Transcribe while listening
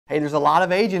Hey, there's a lot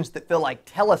of agents that feel like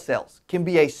telesales can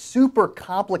be a super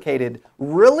complicated,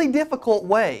 really difficult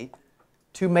way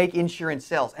to make insurance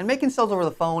sales. And making sales over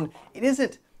the phone, it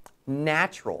isn't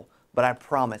natural, but I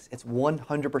promise it's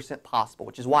 100% possible,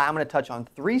 which is why I'm going to touch on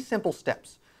 3 simple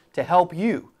steps to help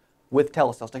you with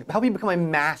telesales, to help you become a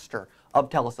master of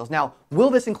telesales. Now, will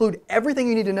this include everything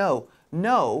you need to know?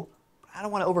 No, I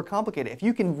don't want to overcomplicate it. If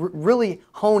you can really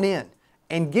hone in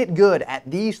and get good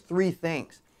at these 3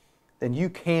 things, then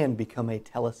you can become a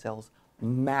telesales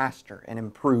master and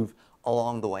improve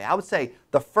along the way. I would say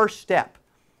the first step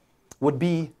would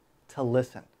be to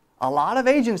listen. A lot of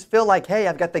agents feel like, hey,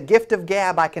 I've got the gift of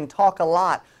gab, I can talk a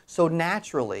lot, so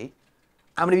naturally,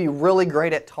 I'm going to be really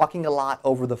great at talking a lot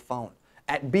over the phone,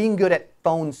 at being good at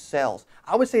phone sales.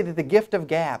 I would say that the gift of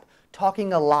gab,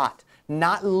 talking a lot,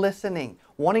 not listening,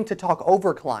 wanting to talk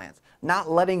over clients, not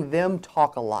letting them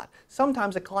talk a lot.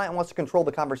 Sometimes a client wants to control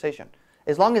the conversation.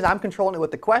 As long as I'm controlling it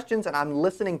with the questions and I'm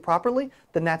listening properly,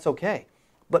 then that's okay.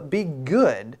 But be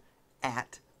good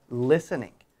at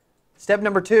listening. Step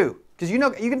number 2, because you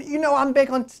know I'm big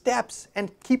on steps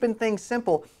and keeping things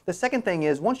simple. The second thing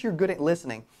is, once you're good at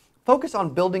listening, focus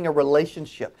on building a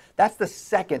relationship. That's the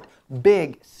second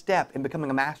big step in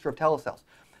becoming a master of telesales.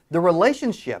 The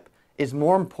relationship is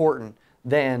more important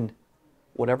than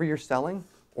whatever you're selling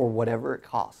or whatever it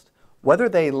costs. Whether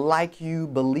they like you,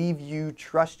 believe you,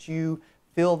 trust you,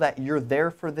 feel that you're there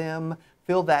for them,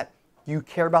 feel that you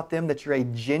care about them, that you're a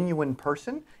genuine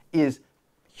person, is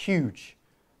huge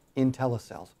in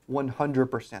telesales,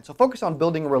 100%. So focus on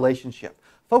building a relationship.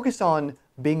 Focus on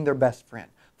being their best friend.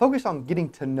 Focus on getting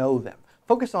to know them.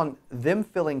 Focus on them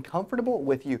feeling comfortable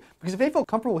with you. Because if they feel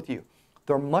comfortable with you,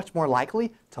 they're much more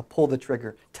likely to pull the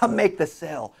trigger, to make the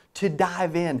sale, to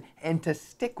dive in, and to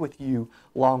stick with you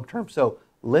long term. So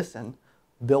listen,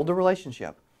 build a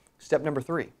relationship. Step number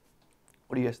 3,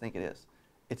 what do you guys think it is?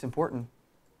 It's important.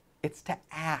 It's to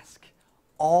ask.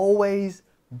 Always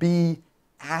be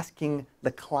asking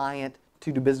the client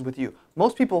to do business with you.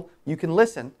 Most people, you can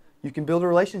listen, you can build a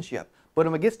relationship, but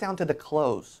when it gets down to the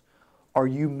close, are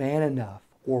you man enough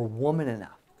or woman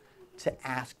enough to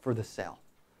ask for the sale?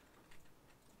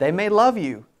 They may love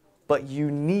you, but you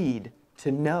need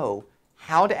to know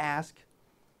how to ask,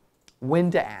 when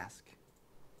to ask,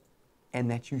 and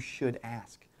that you should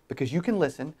ask. Because you can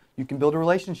listen, you can build a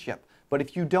relationship, but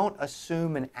if you don't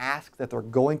assume and ask that they're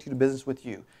going to do business with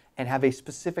you and have a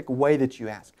specific way that you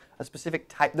ask, a specific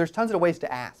type, there's tons of ways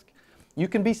to ask. You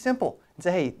can be simple and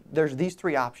say, hey, there's these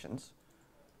 3 options.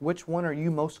 Which one are you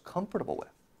most comfortable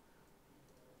with?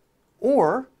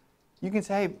 Or you can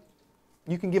say, hey,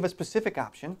 you can give a specific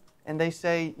option and they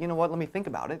say, you know what, let me think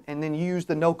about it. And then you use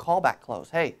the no callback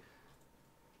clause. Hey,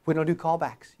 we don't do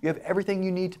callbacks. You have everything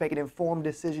you need to make an informed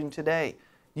decision today.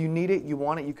 You need it, you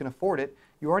want it, you can afford it.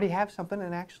 You already have something,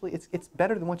 and actually it's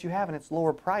better than what you have, and it's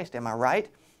lower priced. Am I right?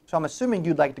 So I'm assuming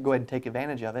you'd like to go ahead and take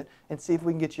advantage of it and see if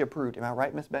we can get you approved. Am I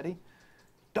right, Miss Betty?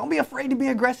 Don't be afraid to be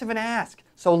aggressive and ask.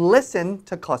 So listen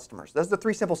to customers. Those are the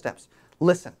 3 simple steps.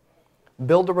 Listen,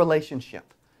 build a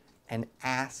relationship, and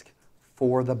ask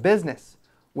for the business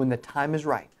when the time is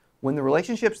right. When the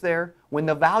relationship's there, when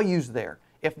the value's there.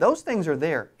 If those things are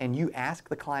there and you ask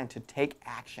the client to take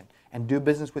action and do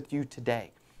business with you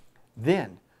today,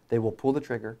 then they will pull the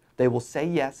trigger, they will say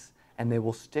yes, and they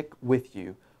will stick with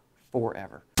you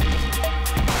forever.